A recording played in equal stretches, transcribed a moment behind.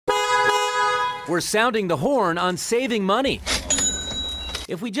we're sounding the horn on saving money.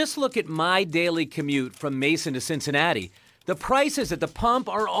 If we just look at my daily commute from Mason to Cincinnati, the prices at the pump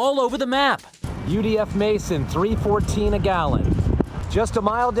are all over the map. UDF Mason, $3.14 a gallon. Just a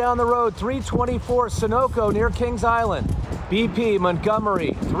mile down the road, $3.24 Sunoco near Kings Island. BP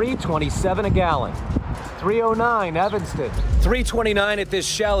Montgomery, $3.27 a gallon. $3.09 Evanston. $3.29 at this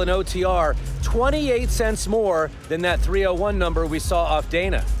Shell in OTR, 28 cents more than that $3.01 number we saw off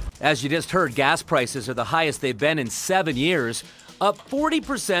Dana. As you just heard, gas prices are the highest they've been in 7 years, up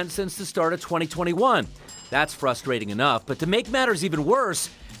 40% since the start of 2021. That's frustrating enough, but to make matters even worse,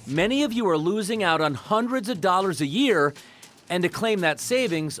 many of you are losing out on hundreds of dollars a year, and to claim that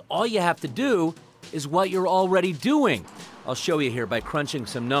savings, all you have to do is what you're already doing. I'll show you here by crunching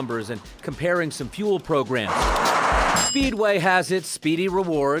some numbers and comparing some fuel programs. Speedway has its Speedy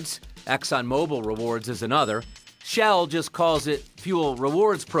Rewards. ExxonMobil Rewards is another. Shell just calls it Fuel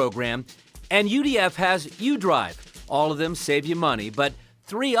Rewards Program. And UDF has UDrive. All of them save you money, but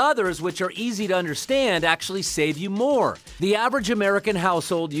 3 others, which are easy to understand, actually save you more. The average American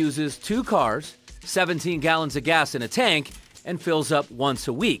household uses 2 cars, 17 gallons of gas in a tank, and fills up once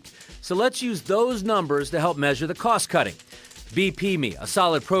a week. So let's use those numbers to help measure the cost cutting. BP Me, a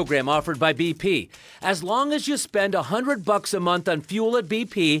solid program offered by BP. As long as you spend $100 a month on fuel at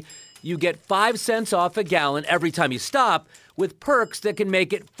BP, you get 5 cents off a gallon every time you stop, with perks that can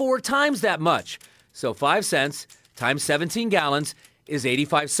make it 4 times that much. So 5 cents times 17 gallons is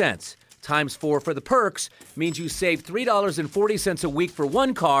 85 cents. Times 4 for the perks means you save $3.40 a week for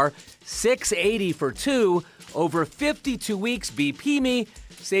 1 car, $6.80 for 2. Over 52 weeks, BP Me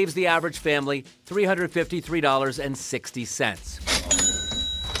saves the average family $353.60.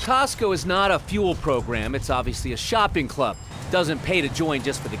 Costco is not a fuel program. It's obviously a shopping club. Doesn't pay to join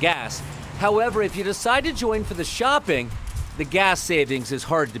just for the gas. However, if you decide to join for the shopping, the gas savings is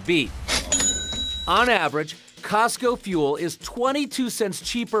hard to beat. On average, Costco fuel is 22 cents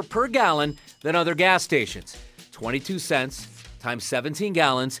cheaper per gallon than other gas stations. 22 cents times 17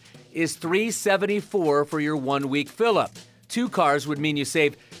 gallons is $3.74 for your 1-week fill-up. 2 cars would mean you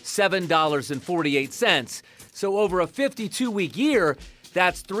save $7.48. So over a 52-week year,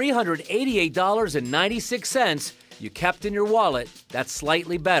 that's $388.96 you kept in your wallet. That's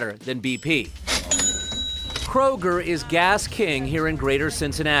slightly better than BP. Kroger is gas king here in Greater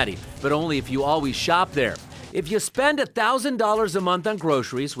Cincinnati, but only if you always shop there. If you spend $1,000 a month on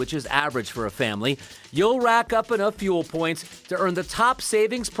groceries, which is average for a family, you'll rack up enough fuel points to earn the top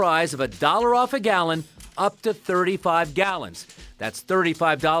savings prize of $1 off a gallon up to 35 gallons. That's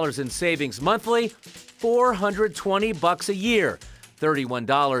 $35 in savings monthly, $420 a year,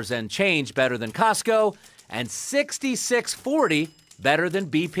 $31 and change better than Costco, and $66.40 better than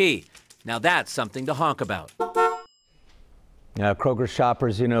BP. Now that's something to honk about. Kroger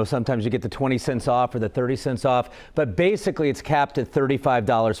shoppers, sometimes you get the 20 cents off or the 30 cents off, but basically it's capped at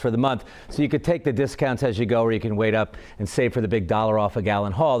 $35 for the month. So you could take the discounts as you go, or you can wait up and save for the big $1 off a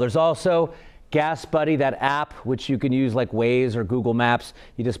gallon haul. There's also Gas Buddy, that app, which you can use like Waze or Google Maps.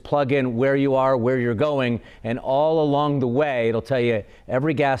 You just plug in where you are, where you're going, and all along the way, it'll tell you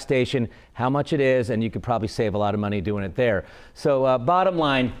every gas station, how much it is, and you could probably save a lot of money doing it there. So bottom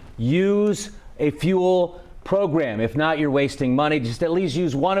line, use a fuel program. If not, you're wasting money. Just at least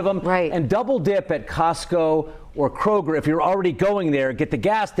use one of them. Right. And double dip at Costco or Kroger if you're already going there. Get the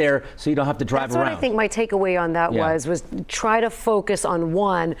gas there so you don't have to drive around. That's what I think my takeaway on that was try to focus on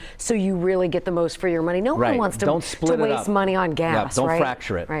one so you really get the most for your money. No one wants to waste money on gas. Don't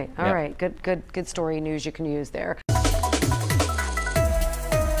fracture it. Right. All right. Good story news you can use there.